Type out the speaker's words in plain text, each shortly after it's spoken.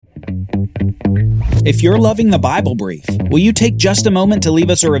If you're loving the Bible Brief, will you take just a moment to leave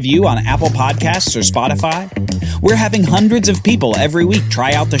us a review on Apple Podcasts or Spotify? We're having hundreds of people every week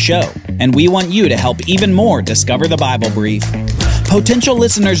try out the show, and we want you to help even more discover the Bible Brief. Potential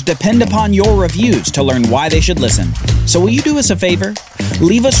listeners depend upon your reviews to learn why they should listen. So will you do us a favor?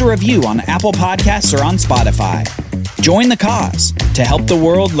 Leave us a review on Apple Podcasts or on Spotify. Join the cause to help the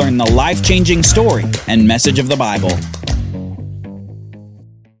world learn the life-changing story and message of the Bible.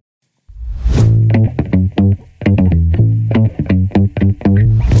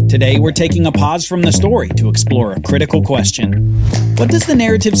 Today, we're taking a pause from the story to explore a critical question. What does the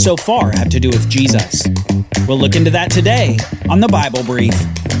narrative so far have to do with Jesus? We'll look into that today on the Bible Brief.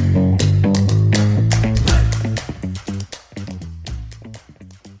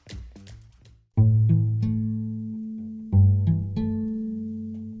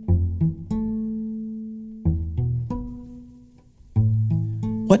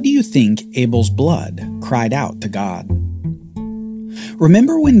 What do you think Abel's blood cried out to God?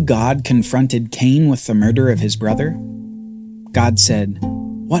 Remember when God confronted Cain with the murder of his brother? God said,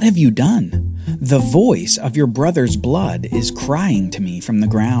 "What have you done? The voice of your brother's blood is crying to me from the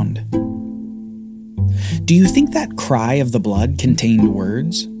ground." Do you think that cry of the blood contained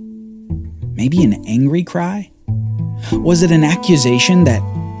words? Maybe an angry cry? Was it an accusation that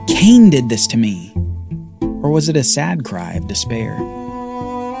Cain did this to me? Or was it a sad cry of despair?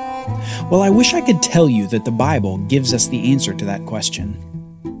 Well, I wish I could tell you that the Bible gives us the answer to that question.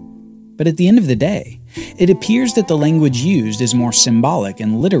 But at the end of the day, it appears that the language used is more symbolic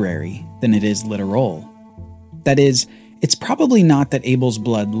and literary than it is literal. That is, it's probably not that Abel's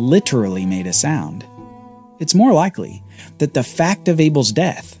blood literally made a sound. It's more likely that the fact of Abel's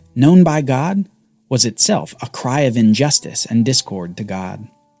death, known by God, was itself a cry of injustice and discord to God.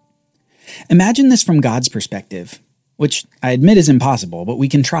 Imagine this from God's perspective, which I admit is impossible, but we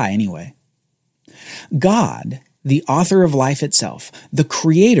can try anyway. God, the author of life itself, the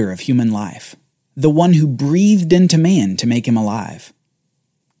creator of human life, the one who breathed into man to make him alive.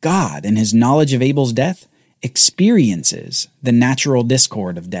 God, in his knowledge of Abel's death, experiences the natural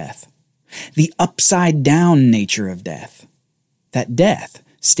discord of death, the upside-down nature of death, that death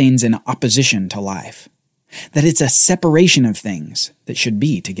stands in opposition to life, that it's a separation of things that should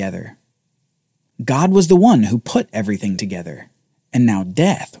be together. God was the one who put everything together, and now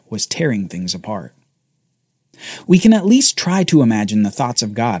death was tearing things apart. We can at least try to imagine the thoughts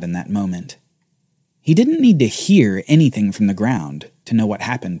of God in that moment. He didn't need to hear anything from the ground to know what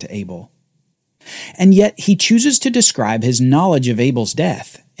happened to Abel. And yet he chooses to describe his knowledge of Abel's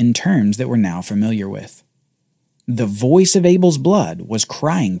death in terms that we're now familiar with. The voice of Abel's blood was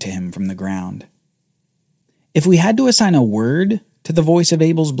crying to him from the ground. If we had to assign a word to the voice of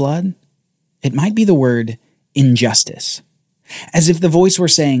Abel's blood, it might be the word injustice, as if the voice were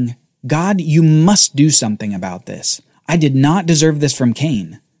saying, "God, you must do something about this. I did not deserve this from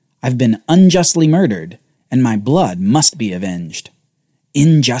Cain. I've been unjustly murdered, and my blood must be avenged.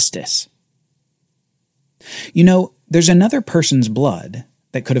 Injustice." You know, there's another person's blood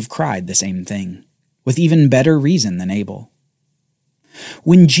that could have cried the same thing, with even better reason than Abel.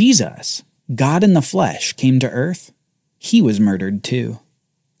 When Jesus, God in the flesh, came to earth, he was murdered too.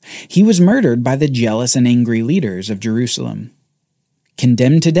 He was murdered by the jealous and angry leaders of Jerusalem,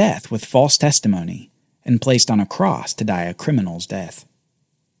 condemned to death with false testimony, and placed on a cross to die a criminal's death.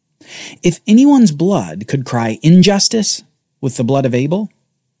 If anyone's blood could cry injustice with the blood of Abel,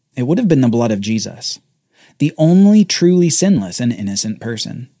 it would have been the blood of Jesus, the only truly sinless and innocent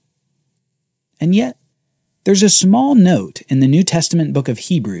person. And yet, there's a small note in the New Testament book of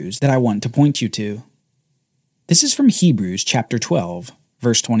Hebrews that I want to point you to. This is from Hebrews chapter 12,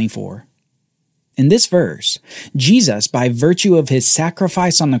 verse 24. In this verse, Jesus, by virtue of his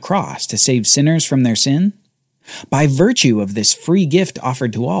sacrifice on the cross to save sinners from their sin, by virtue of this free gift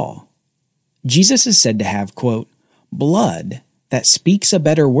offered to all, Jesus is said to have, quote, blood that speaks a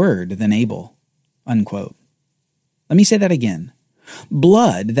better word than Abel, unquote. Let me say that again.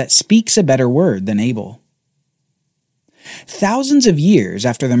 Blood that speaks a better word than Abel. Thousands of years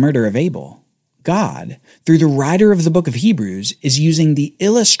after the murder of Abel, God, through the writer of the book of Hebrews, is using the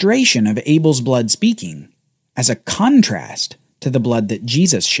illustration of Abel's blood speaking as a contrast to the blood that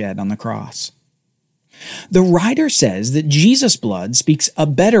Jesus shed on the cross. The writer says that Jesus' blood speaks a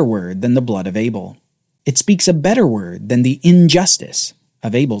better word than the blood of Abel. It speaks a better word than the injustice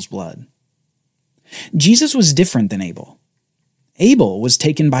of Abel's blood. Jesus was different than Abel. Abel was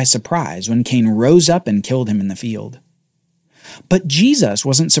taken by surprise when Cain rose up and killed him in the field. But Jesus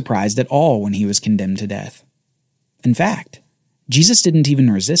wasn't surprised at all when he was condemned to death. In fact, Jesus didn't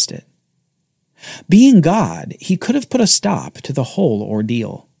even resist it. Being God, he could have put a stop to the whole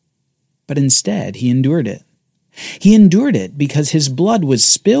ordeal. but instead he endured it. He endured it because his blood was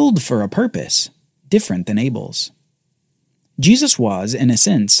spilled for a purpose different than Abel's. Jesus was, in a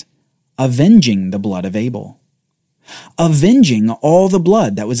sense, avenging the blood of Abel, avenging all the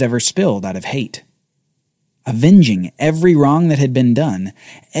blood that was ever spilled out of hate, avenging every wrong that had been done,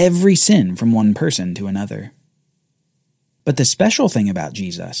 every sin from one person to another. But the special thing about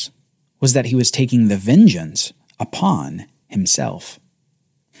Jesus was that he was taking the vengeance upon himself.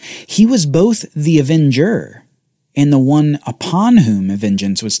 He was both the avenger and the one upon whom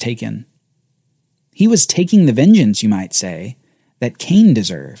vengeance was taken. He was taking the vengeance, you might say, that Cain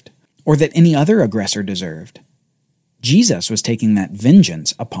deserved, or that any other aggressor deserved. Jesus was taking that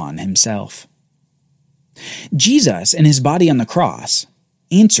vengeance upon himself. Jesus, in his body on the cross,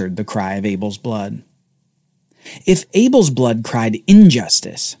 answered the cry of Abel's blood. If Abel's blood cried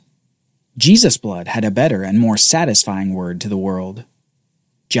injustice, Jesus' blood had a better and more satisfying word to the world: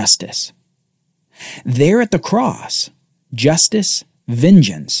 justice. There at the cross, justice,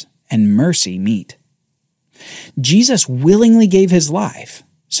 vengeance, and mercy meet. Jesus willingly gave his life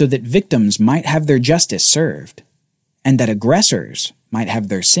so that victims might have their justice served, and that aggressors might have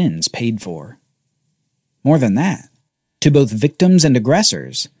their sins paid for. More than that, to both victims and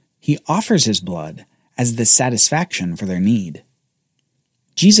aggressors, he offers his blood as the satisfaction for their need.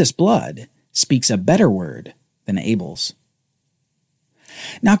 Jesus' blood speaks a better word than Abel's.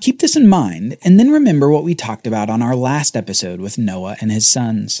 Now keep this in mind, and then remember what we talked about on our last episode with Noah and his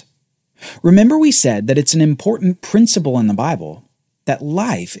sons. Remember we said that it's an important principle in the Bible that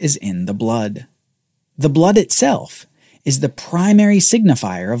life is in the blood. The blood itself is the primary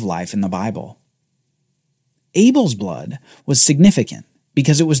signifier of life in the Bible. Abel's blood was significant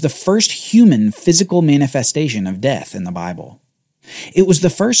because it was the first human physical manifestation of death in the Bible. It was the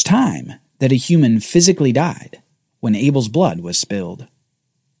first time that a human physically died when Abel's blood was spilled.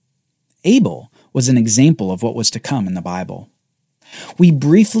 Abel was an example of what was to come in the Bible. We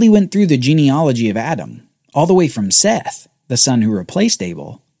briefly went through the genealogy of Adam, all the way from Seth, the son who replaced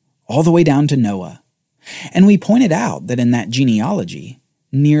Abel, all the way down to Noah. And we pointed out that in that genealogy,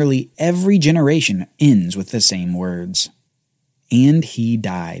 nearly every generation ends with the same words: "And he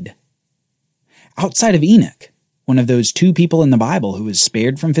died." Outside of Enoch, one of those two people in the Bible who was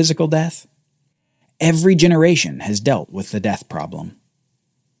spared from physical death, every generation has dealt with the death problem.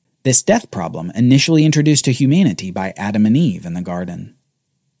 This death problem initially introduced to humanity by Adam and Eve in the garden.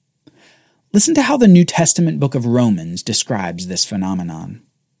 Listen to how the New Testament book of Romans describes this phenomenon.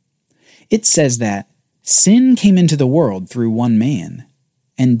 It says that sin came into the world through one man,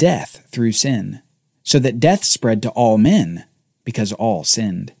 and death through sin, so that death spread to all men, because all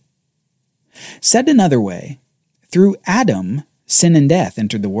sinned. Said another way, through Adam, sin and death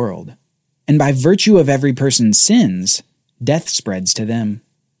entered the world, and by virtue of every person's sins, death spreads to them.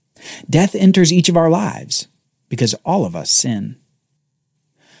 Death enters each of our lives, because all of us sin.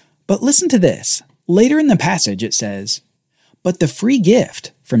 But listen to this. Later in the passage it says, "But the free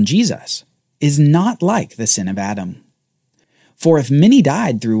gift from Jesus is not like the sin of Adam. For if many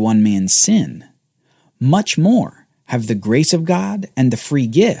died through one man's sin, much more have the grace of God and the free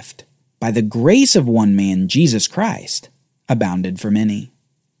gift, by the grace of one man, Jesus Christ, abounded for many.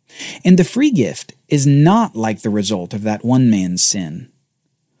 And the free gift is not like the result of that one man's sin.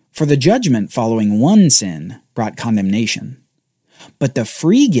 For the judgment following one sin brought condemnation, but the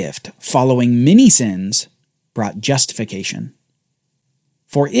free gift following many sins brought justification.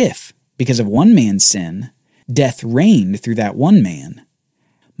 For if, because of one man's sin, death reigned through that one man,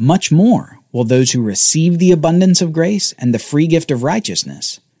 much more will those who receive the abundance of grace and the free gift of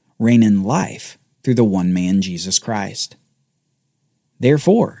righteousness reign in life through the one man, Jesus Christ.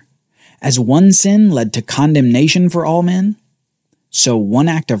 Therefore, as one sin led to condemnation for all men, so one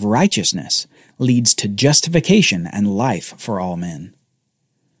act of righteousness leads to justification and life for all men.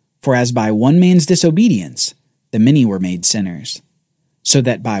 For as by one man's disobedience the many were made sinners, so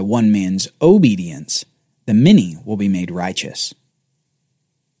that by one man's obedience the many will be made righteous."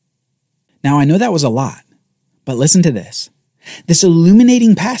 Now I know that was a lot, but listen to this. This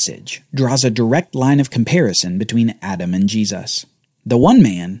illuminating passage draws a direct line of comparison between Adam and Jesus, the one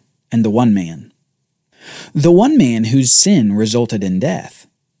man and the one man. The one man whose sin resulted in death,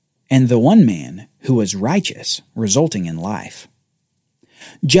 and the one man who was righteous, resulting in life.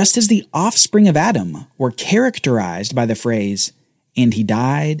 Just as the offspring of Adam were characterized by the phrase, "And he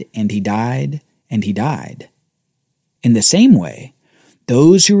died, and he died, and he died," in the same way,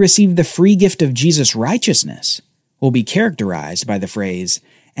 those who receive the free gift of Jesus' righteousness will be characterized by the phrase,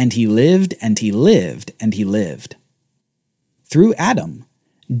 "And he lived, and he lived, and he lived." Through Adam,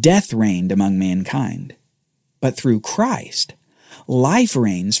 death reigned among mankind, but through Christ, Life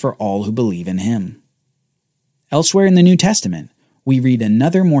reigns for all who believe in him. Elsewhere in the New Testament, we read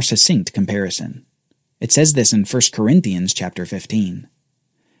another more succinct comparison. It says this in 1 Corinthians chapter 15.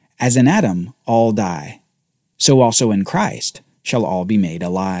 As in Adam all die, so also in Christ shall all be made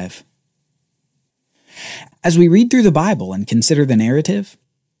alive. As we read through the Bible and consider the narrative,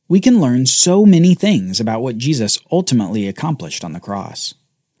 we can learn so many things about what Jesus ultimately accomplished on the cross.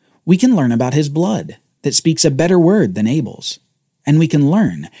 We can learn about his blood that speaks a better word than Abel's, and we can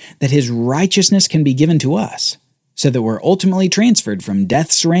learn that his righteousness can be given to us so that we're ultimately transferred from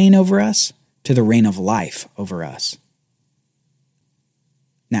death's reign over us to the reign of life over us.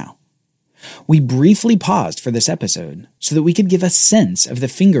 Now, we briefly paused for this episode so that we could give a sense of the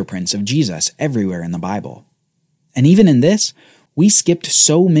fingerprints of Jesus everywhere in the Bible. And even in this, we skipped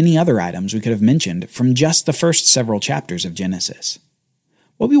so many other items we could have mentioned from just the first several chapters of Genesis.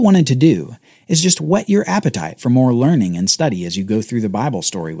 What we wanted to do is just whet your appetite for more learning and study as you go through the Bible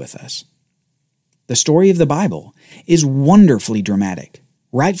story with us. The story of the Bible is wonderfully dramatic,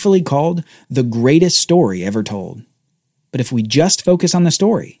 rightfully called the greatest story ever told. But if we just focus on the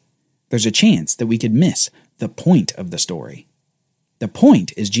story, there's a chance that we could miss the point of the story. The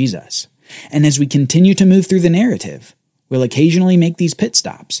point is Jesus, and as we continue to move through the narrative, we'll occasionally make these pit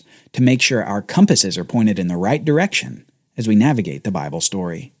stops to make sure our compasses are pointed in the right direction as we navigate the Bible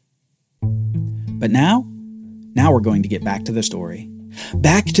story. But now we're going to get back to the story.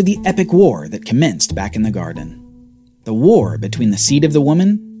 Back to the epic war that commenced back in the garden. The war between the seed of the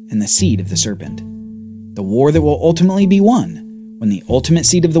woman and the seed of the serpent. The war that will ultimately be won when the ultimate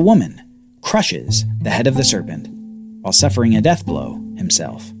seed of the woman crushes the head of the serpent while suffering a death blow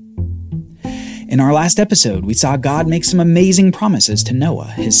himself. In our last episode, we saw God make some amazing promises to Noah,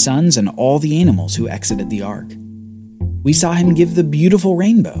 his sons, and all the animals who exited the ark. We saw him give the beautiful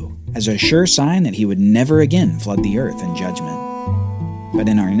rainbow as a sure sign that he would never again flood the earth in judgment. But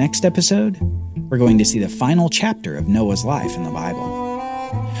in our next episode, we're going to see the final chapter of Noah's life in the Bible.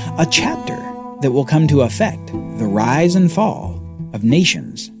 A chapter that will come to affect the rise and fall of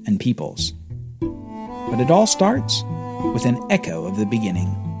nations and peoples. But it all starts with an echo of the beginning.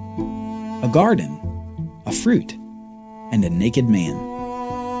 A garden, a fruit, and a naked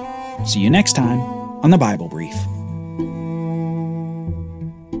man. See you next time on the Bible Brief.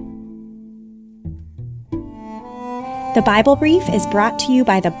 The Bible Brief is brought to you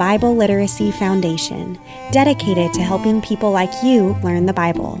by the Bible Literacy Foundation, dedicated to helping people like you learn the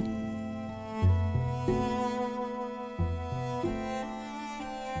Bible.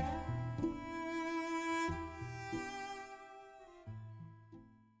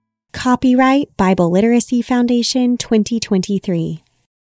 Copyright Bible Literacy Foundation 2023.